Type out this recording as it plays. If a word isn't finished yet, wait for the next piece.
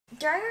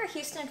During our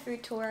Houston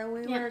food tour,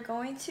 we were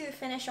going to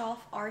finish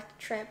off our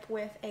trip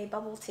with a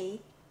bubble tea,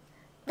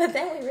 but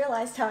then we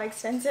realized how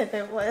expensive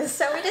it was,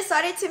 so we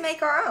decided to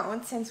make our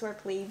own since we're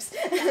plebes.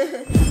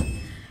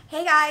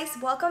 Hey guys,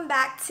 welcome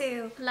back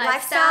to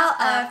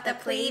Lifestyle of the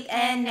Plebe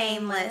and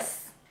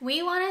Nameless.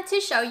 We wanted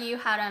to show you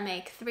how to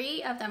make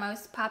 3 of the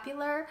most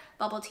popular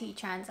bubble tea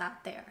trends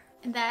out there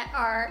that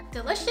are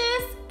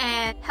delicious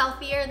and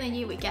healthier than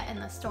you would get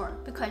in the store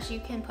because you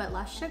can put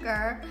less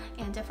sugar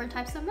and different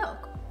types of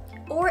milk.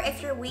 Or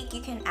if you're weak, you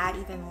can add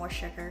even more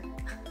sugar.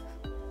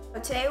 So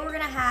today we're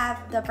gonna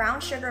have the brown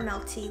sugar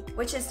milk tea,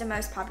 which is the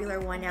most popular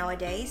one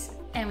nowadays.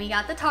 And we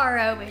got the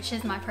taro, which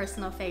is my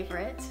personal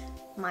favorite.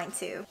 Mine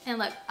too. And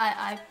look,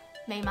 I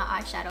made my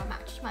eyeshadow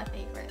match my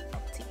favorite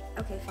bubble tea.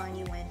 Okay, fine,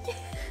 you win.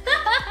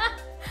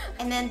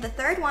 And then the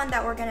third one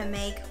that we're gonna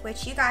make,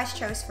 which you guys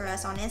chose for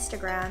us on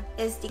Instagram,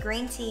 is the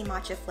green tea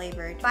matcha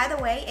flavored. By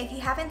the way, if you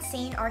haven't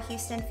seen our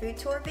Houston food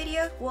tour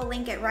video, we'll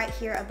link it right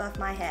here above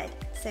my head,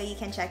 so you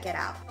can check it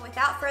out.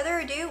 Without further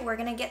ado, we're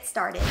gonna get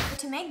started.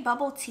 To make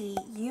bubble tea,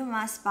 you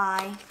must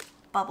buy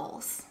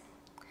bubbles.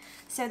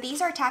 So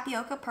these are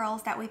Tapioca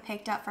Pearls that we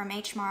picked up from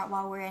H Mart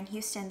while we were in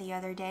Houston the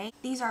other day.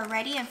 These are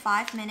ready in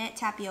 5-minute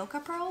Tapioca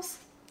Pearls.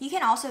 You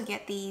can also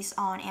get these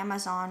on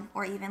Amazon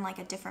or even like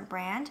a different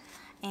brand,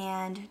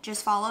 and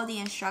just follow the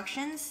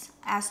instructions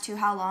as to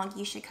how long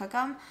you should cook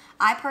them.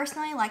 I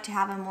personally like to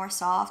have them more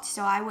soft,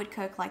 so I would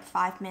cook like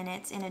 5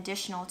 minutes in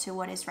additional to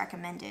what is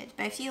recommended.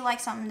 But if you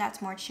like something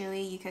that's more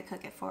chewy, you could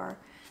cook it for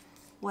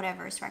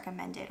whatever is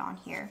recommended on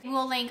here.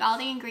 We'll link all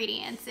the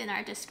ingredients in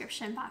our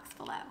description box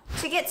below.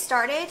 To get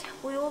started,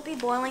 we will be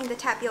boiling the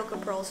Tapioca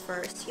Pearls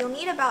first. You'll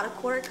need about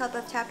 1/4 cup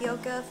of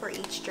tapioca for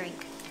each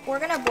drink. We're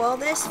gonna boil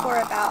this for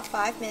about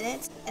 5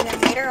 minutes, and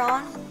then later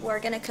on, we're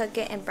gonna cook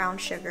it in brown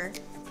sugar.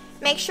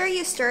 Make sure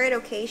you stir it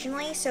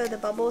occasionally so the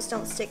bubbles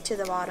don't stick to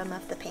the bottom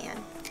of the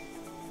pan.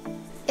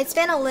 It's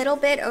been a little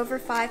bit over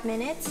 5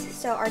 minutes,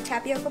 so our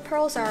tapioca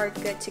pearls are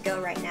good to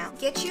go right now.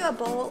 Get you a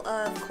bowl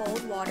of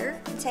cold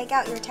water. Take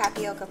out your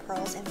tapioca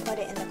pearls and put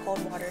it in the cold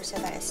water so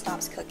that it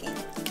stops cooking.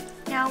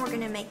 Now we're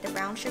gonna make the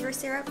brown sugar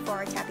syrup for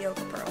our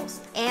tapioca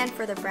pearls and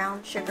for the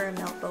brown sugar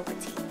milk boba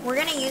tea. We're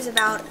gonna use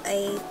about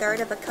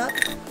 1/3 cup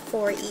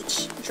for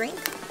each drink.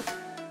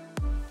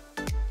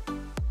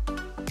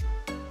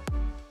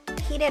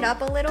 Heat it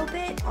up a little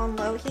bit on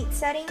low heat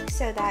setting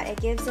so that it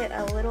gives it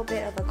a little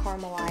bit of a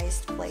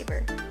caramelized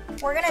flavor.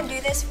 We're gonna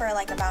do this for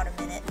like about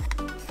a minute.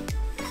 I'm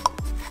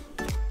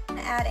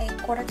gonna add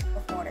 1/4 cup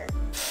of water.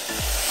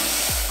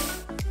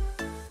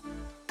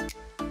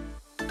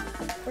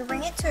 We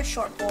bring it to a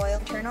short boil,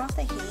 turn off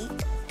the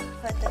heat,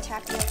 put the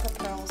tapioca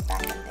pearls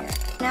back in there.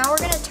 Now we're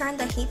gonna turn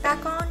the heat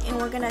back on and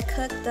we're gonna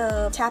cook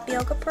the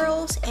tapioca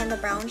pearls and the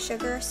brown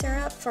sugar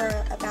syrup for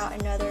about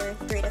another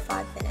 3 to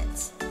 5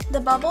 minutes. The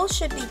bubbles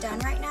should be done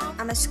right now. I'm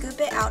gonna scoop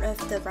it out of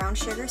the brown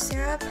sugar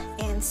syrup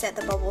and set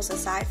the bubbles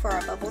aside for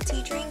our bubble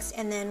tea drinks,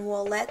 and then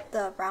we'll let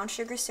the brown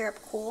sugar syrup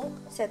cool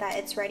so that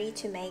it's ready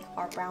to make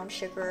our brown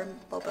sugar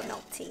boba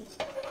milk tea.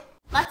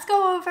 Let's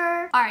go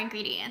over our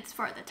ingredients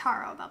for the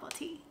taro bubble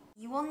tea.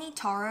 You will need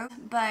taro,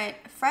 but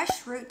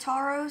fresh root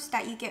taros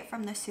that you get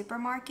from the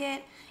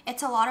supermarket,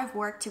 it's a lot of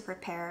work to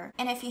prepare.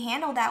 And if you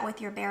handle that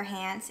with your bare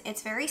hands,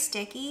 it's very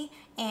sticky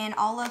and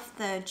all of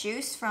the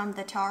juice from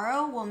the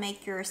taro will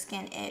make your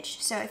skin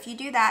itch. So if you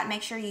do that,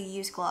 make sure you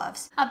use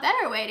gloves. A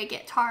better way to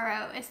get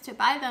taro is to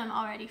buy them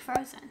already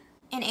frozen.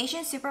 In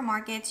Asian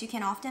supermarkets, you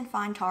can often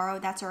find taro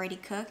that's already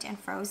cooked and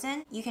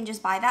frozen. You can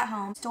just buy that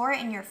home, store it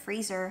in your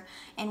freezer,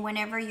 and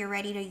whenever you're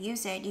ready to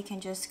use it, you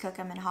can just cook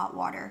them in hot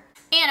water.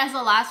 And as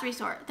a last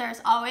resort, there's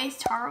always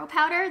taro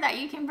powder that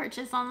you can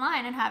purchase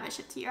online and have it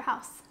shipped to your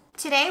house.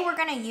 Today we're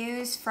gonna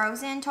use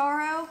frozen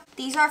taro.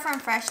 These are from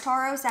fresh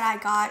taros that I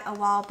got a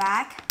while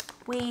back.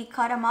 We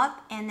cut them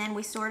up and then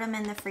we stored them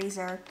in the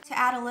freezer. To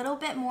add a little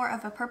bit more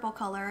of a purple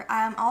color,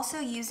 I'm also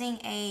using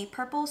a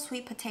purple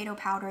sweet potato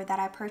powder that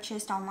I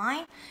purchased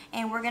online,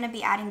 and we're gonna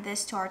be adding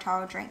this to our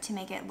taro drink to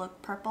make it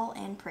look purple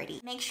and pretty.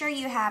 Make sure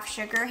you have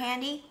sugar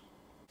handy.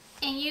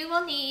 And you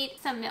will need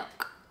some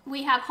milk.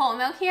 We have whole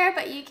milk here,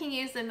 but you can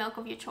use the milk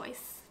of your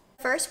choice.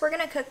 First, we're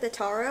gonna cook the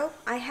taro.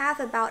 I have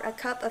about 1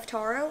 cup of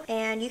taro,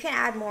 and you can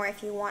add more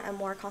if you want a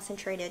more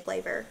concentrated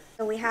flavor.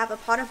 So we have a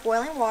pot of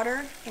boiling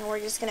water, and we're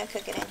just gonna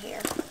cook it in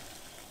here.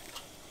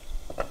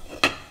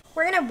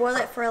 We're gonna boil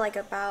it for like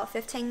about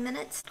 15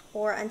 minutes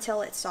or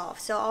until it's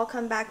soft. So I'll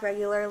come back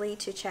regularly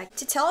to check.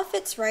 To tell if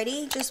it's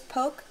ready, just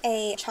poke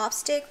a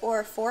chopstick or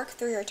a fork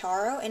through your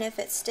taro, and if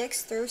it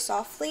sticks through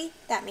softly,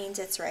 that means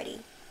it's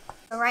ready.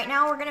 So right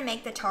now we're gonna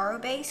make the taro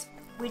base.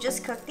 We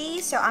just cooked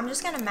these, so I'm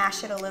just gonna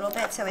mash it a little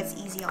bit so it's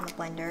easy on the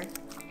blender.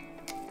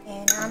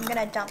 And now I'm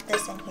gonna dump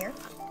this in here.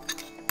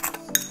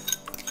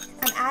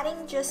 I'm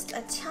adding just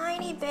a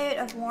tiny bit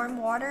of warm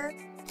water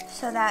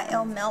so that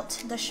it'll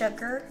melt the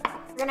sugar.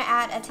 We're gonna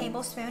add a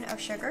tablespoon of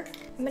sugar.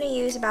 I'm gonna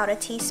use about a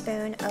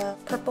teaspoon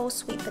of purple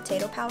sweet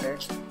potato powder.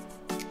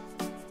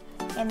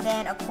 And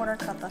then 1/4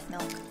 cup of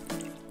milk.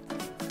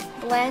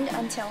 Blend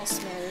until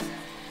smooth.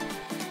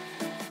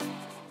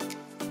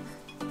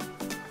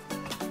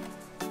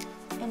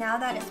 now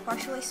that it's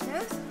partially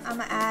smooth, I'm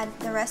gonna add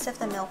the rest of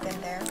the milk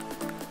in there.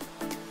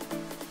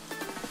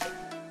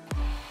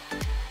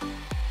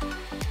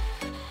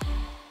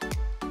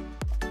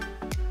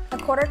 A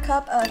 1/4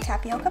 cup of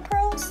Tapioca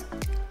Pearls.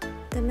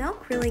 The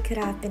milk really could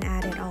have been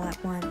added all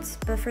at once,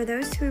 but for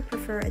those who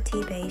prefer a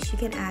tea base, you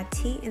can add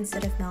tea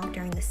instead of milk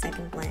during the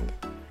second blend.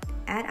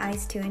 Add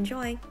ice to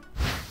enjoy.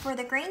 For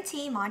the green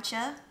tea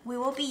matcha, we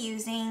will be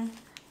using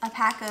a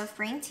pack of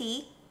green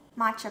tea,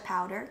 matcha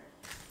powder,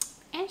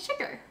 and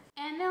sugar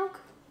and milk.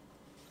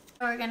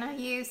 We're gonna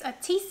use a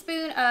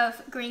teaspoon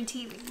of green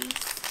tea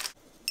leaves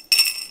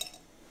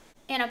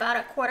and about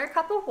a 1/4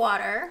 cup of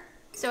water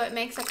so it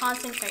makes a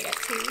concentrated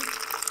tea.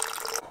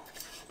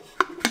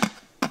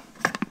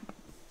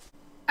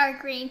 Our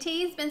green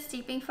tea has been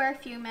steeping for a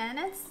few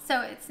minutes,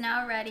 so it's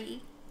now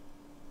ready.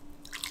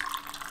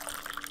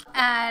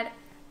 Add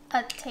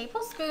a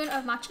tablespoon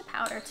of matcha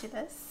powder to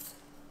this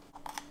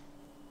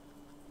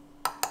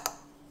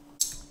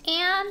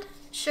and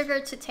sugar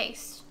to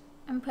taste.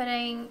 I'm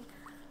putting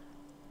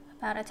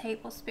about a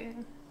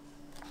tablespoon.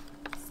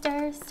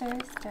 Stir, stir,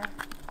 stir.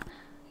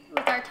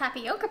 With our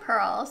tapioca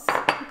pearls,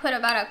 we put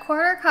about a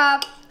 1/4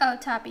 cup of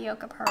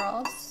tapioca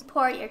pearls.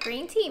 Pour your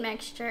green tea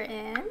mixture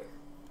in.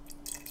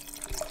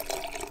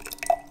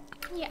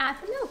 You add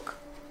the milk.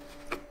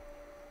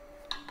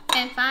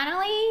 And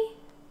finally,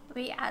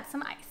 we add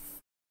some ice.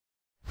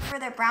 For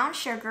the brown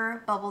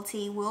sugar bubble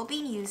tea, we'll be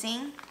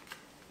using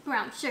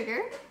Brown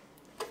sugar.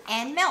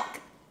 and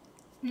milk.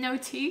 No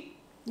tea?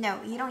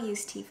 No, you don't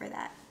use tea for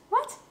that.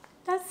 What?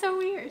 That's so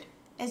weird.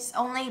 It's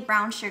only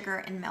brown sugar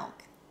and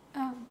milk.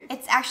 Oh.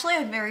 It's actually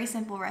a very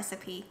simple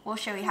recipe. We'll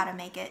show you how to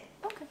make it.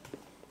 Okay.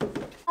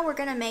 Now we're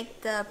gonna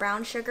make the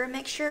brown sugar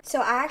mixture.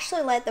 So I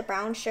actually let the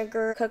brown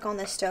sugar cook on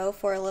the stove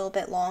for a little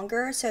bit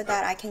longer so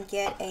that I can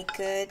get a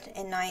good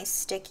and nice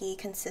sticky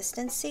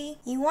consistency.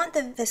 You want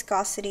the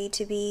viscosity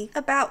to be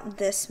about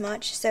this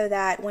much so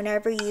that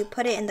whenever you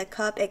put it in the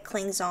cup, it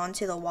clings on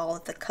to the wall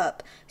of the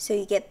cup. So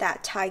you get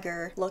that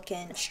tiger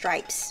looking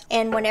stripes.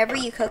 And whenever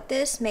you cook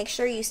this, make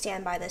sure you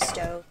stand by the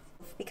stove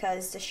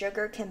because the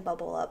sugar can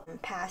bubble up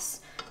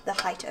past the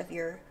height of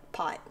your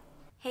pot.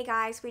 Hey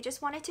guys, we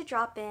just wanted to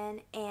drop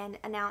in and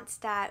announce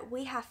that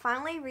we have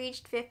finally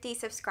reached 50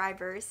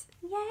 subscribers.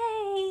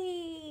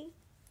 Yay!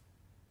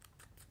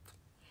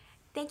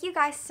 Thank you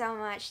guys so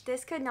much.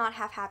 This could not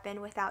have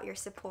happened without your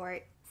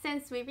support.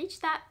 Since we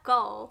reached that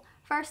goal,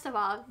 first of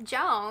all,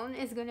 Joan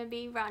is going to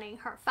be running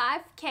her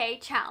 5K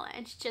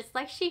challenge just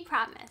like she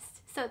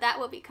promised. So that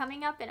will be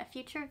coming up in a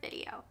future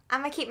video.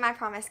 I'm gonna keep my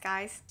promise,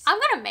 guys. I'm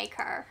going to make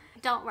her.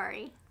 Don't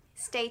worry.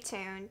 Stay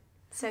tuned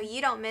so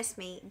you don't miss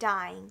me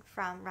dying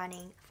from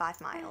running 5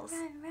 miles.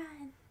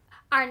 Run.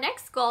 Our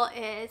next goal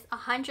is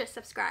 100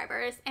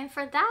 subscribers, and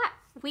for that,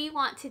 we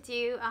want to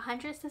do a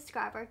 100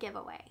 subscriber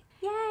giveaway.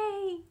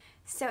 Yay!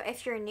 So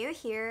if you're new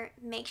here,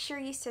 make sure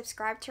you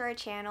subscribe to our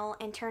channel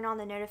and turn on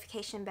the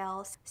notification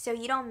bells so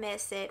you don't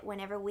miss it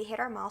whenever we hit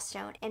our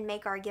milestone and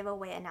make our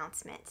giveaway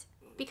announcement.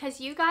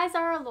 Because you guys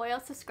are our loyal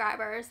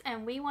subscribers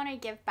and we want to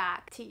give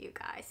back to you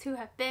guys who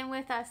have been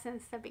with us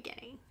since the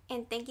beginning.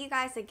 And thank you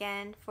guys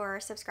again for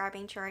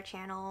subscribing to our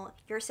channel.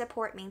 Your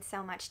support means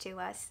so much to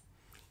us.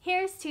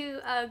 Here's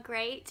to a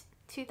great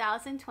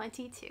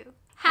 2022.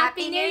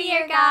 Happy New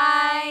Year,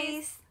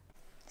 guys!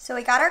 So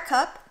we got our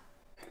cup,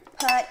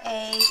 put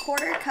a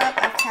 1/4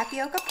 cup of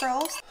Tapioca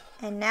Pearls,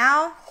 and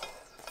now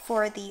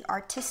for the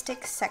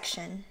artistic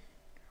section.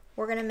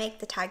 We're gonna make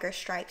the tiger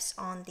stripes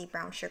on the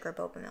brown sugar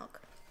boba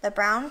milk. The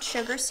brown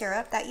sugar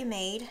syrup that you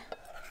made,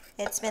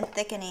 it's been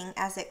thickening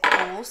as it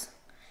cools.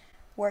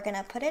 We're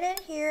gonna put it in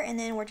here and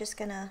then we're just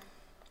gonna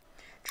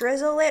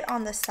drizzle it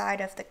on the side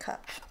of the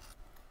cup.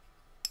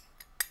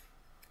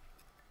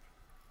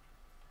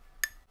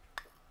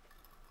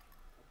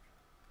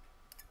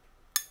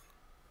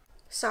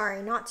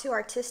 Sorry, not too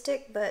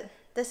artistic, but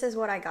this is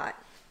what I got.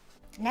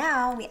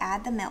 Now we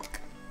add the milk.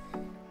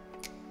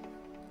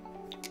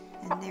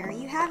 And there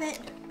you have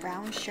it,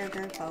 brown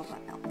sugar boba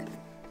milk.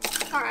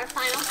 For our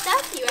final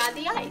step, you add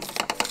the ice.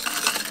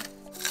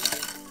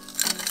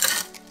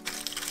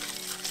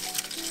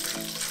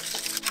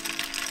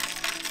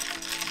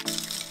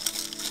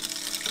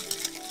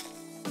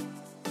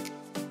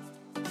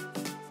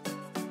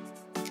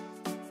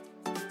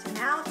 So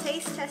now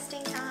taste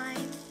testing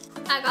time.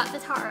 I got the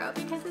taro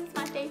because it's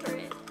my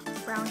favorite.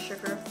 Brown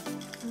sugar.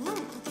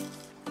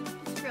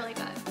 It's really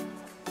good.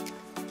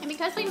 And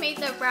because we made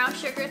the brown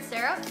sugar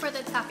syrup for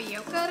the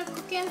tapioca to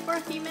cook in for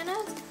a few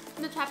minutes,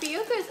 the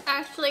tapioca is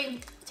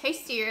actually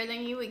tastier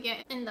than you would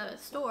get in the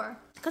store.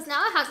 Because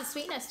now it has a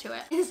sweetness to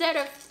it instead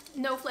of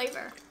no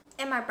flavor.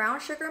 In my brown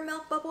sugar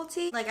milk bubble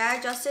tea, like I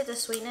adjusted the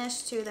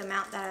sweetness to the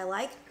amount that I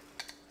like,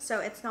 so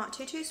it's not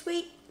too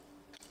sweet.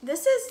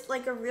 This is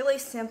like a really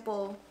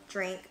simple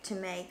drink to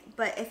make,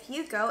 but if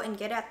you go and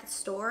get it at the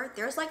store,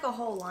 there's like a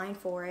whole line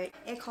for it.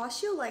 It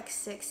costs you like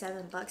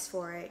 $6-7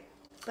 for it,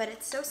 but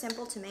it's so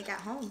simple to make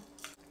at home.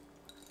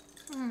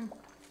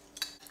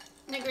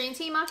 The green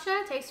tea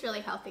matcha tastes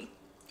really healthy.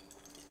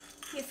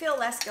 You feel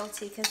less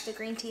guilty because the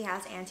green tea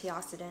has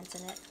antioxidants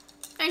in it.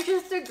 And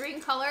just the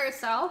green color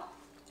itself,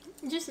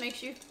 it just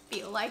makes you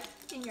feel like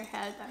in your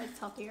head that it's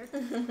healthier.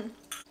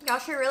 Y'all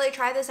should really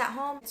try this at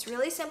home. It's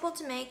really simple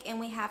to make, and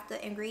we have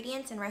the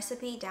ingredients and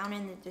recipe down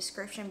in the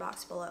description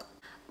box below.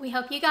 We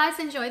hope you guys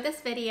enjoyed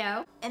this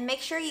video. And make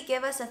sure you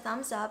give us a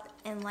thumbs up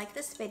and like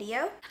this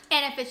video.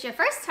 And if it's your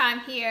first time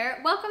here,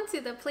 welcome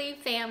to the PLEB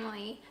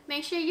family.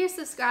 Make sure you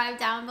subscribe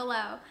down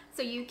below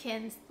so you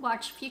can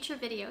watch future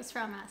videos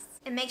from us.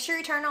 And make sure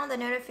you turn on the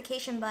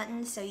notification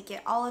button so you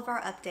get all of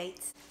our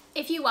updates.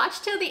 If you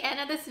watched till the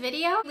end of this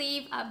video,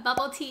 leave a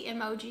bubble tea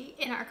emoji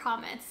in our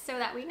comments so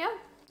that we know.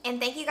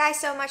 And thank you guys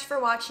so much for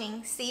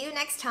watching. See you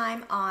next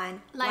time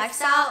on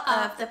Lifestyle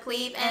of the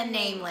PLEB and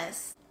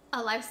Nameless.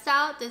 A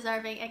lifestyle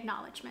deserving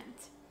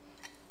acknowledgement.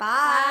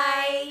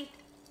 Bye.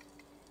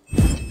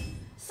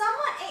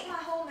 Someone ate my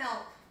whole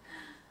milk.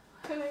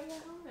 I'm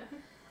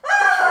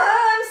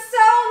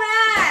so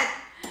mad.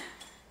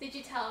 Did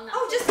you tell him that?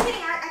 Oh, just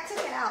kidding. I took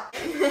it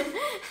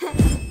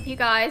out. You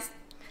guys,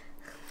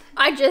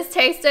 I just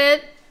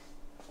tasted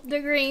the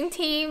green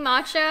tea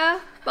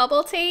matcha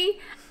bubble tea,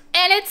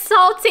 and it's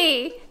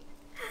salty.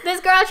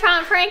 This girl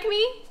trying to prank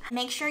me.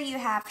 Make sure you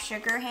have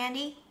sugar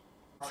handy.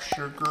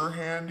 Sugar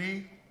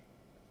handy?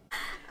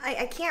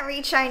 I can't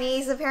read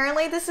Chinese.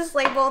 Apparently this is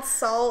labeled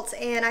salt,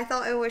 and I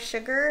thought it was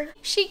sugar.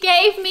 She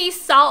gave me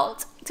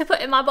salt to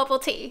put in my bubble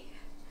tea.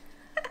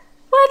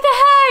 What the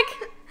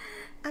heck?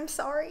 I'm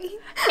sorry.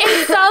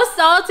 It's so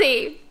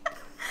salty.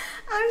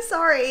 I'm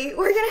sorry.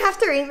 We're gonna have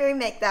to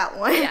remake that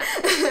one.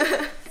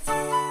 Yeah.